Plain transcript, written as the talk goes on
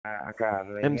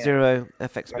M0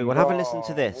 FXB. Well, have a listen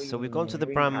to this. So we've gone to the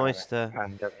Brandmeister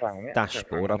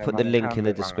dashboard. I'll put the link in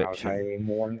the description.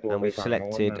 And we've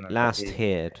selected last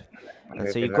heard. And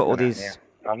so you've got all these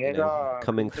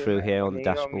coming through here on the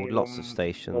dashboard. Lots of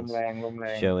stations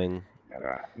showing.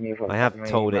 I have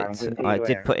told it, I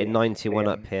did put in 91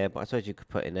 up here, but I told you could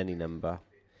put in any number.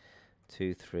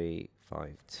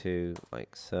 2352,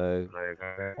 like so.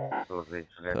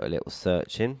 Put a little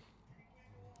search in.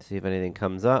 See if anything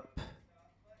comes up.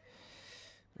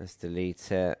 Let's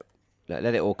delete it.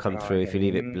 Let it all come through if you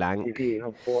leave it blank.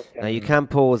 Now you can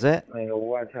pause it,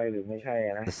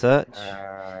 the search.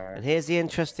 And here's the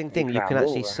interesting thing. You can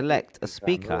actually select a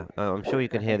speaker. I'm sure you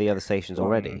can hear the other stations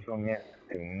already.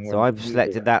 So I've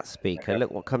selected that speaker.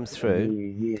 Look what comes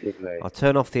through. I'll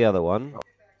turn off the other one.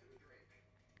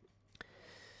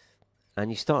 And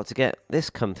you start to get this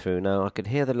come through now. I could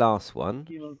hear the last one.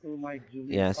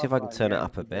 Yeah, see if I can turn it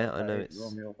up a bit. I know it's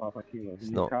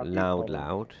not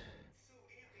loud.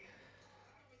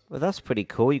 Well, that's pretty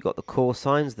cool. You've got the call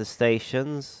signs, the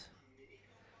stations.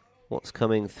 What's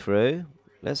coming through?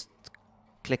 Let's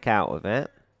click out of it.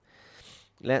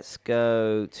 Let's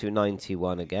go to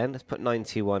 91 again. Let's put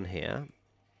 91 here.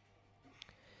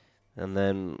 And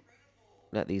then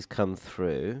let these come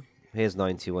through. Here's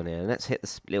 91 here. And let's hit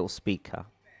the little speaker.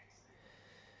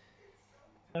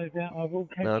 Now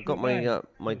I've got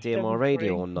my DMR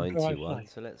radio on 91.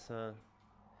 So let's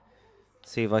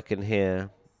see if I can hear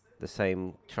the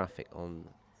same traffic on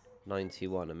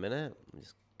 91 a minute. I'm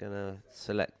just going to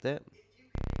select it.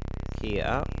 Key it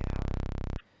up.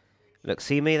 Look,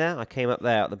 see me there? I came up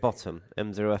there at the bottom.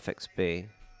 M0FXB.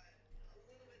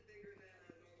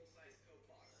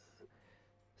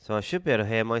 So I should be able to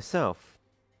hear myself.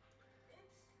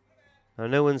 Now,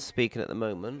 no one's speaking at the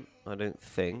moment, I don't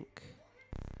think.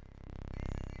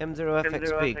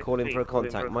 M0FXB calling for a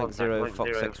contact. Mike 0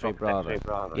 Fox X-Ray Bravo.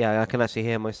 Yeah, I can actually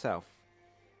hear myself.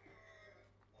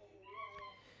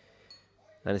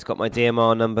 And it's got my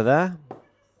DMR number there.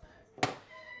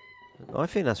 I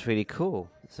think that's really cool.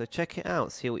 So check it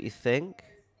out, see what you think.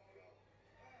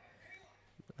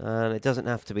 And it doesn't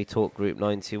have to be Talk Group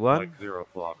 91. Mike 0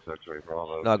 Fox X-Ray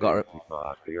Bravo. No, I got it.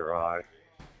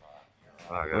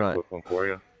 I got a quick one for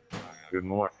you. Good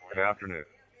morning. Good afternoon.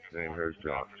 Name here is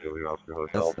John. Chili Oscar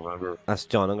Hotel member. That's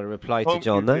John. I'm going to reply to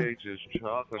John there. Page is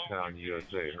Chocolate Town,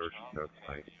 USA, Hershey,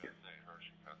 Pennsylvania.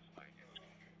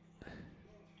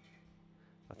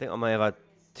 I think I may have had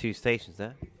 2 stations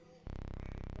there.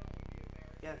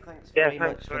 Yeah, thanks very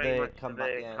much for the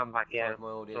comeback. Yeah, my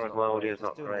audio's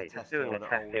not great. Just doing a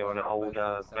test here on an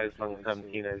older Ghost Long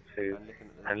 1702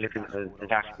 and looking at the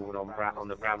dashboard on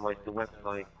the Brandmeister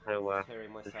website. So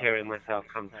just hearing myself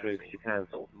come through, because you can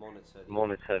sort of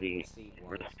monitor the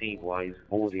receive-wise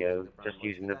audio just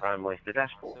using the Brandmeister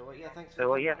dashboard.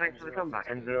 So yeah, thanks for the comeback.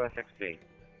 N0FXB.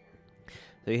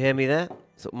 So you hear me there?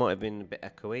 So it might have been a bit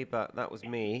echoey, but that was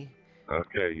me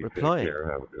replying. Take care.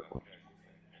 Have a good one.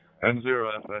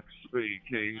 N0FXB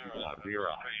key,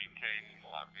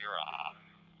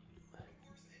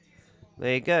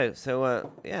 there you go.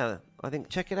 So, yeah, I think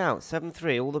check it out.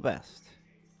 7.3, all the best.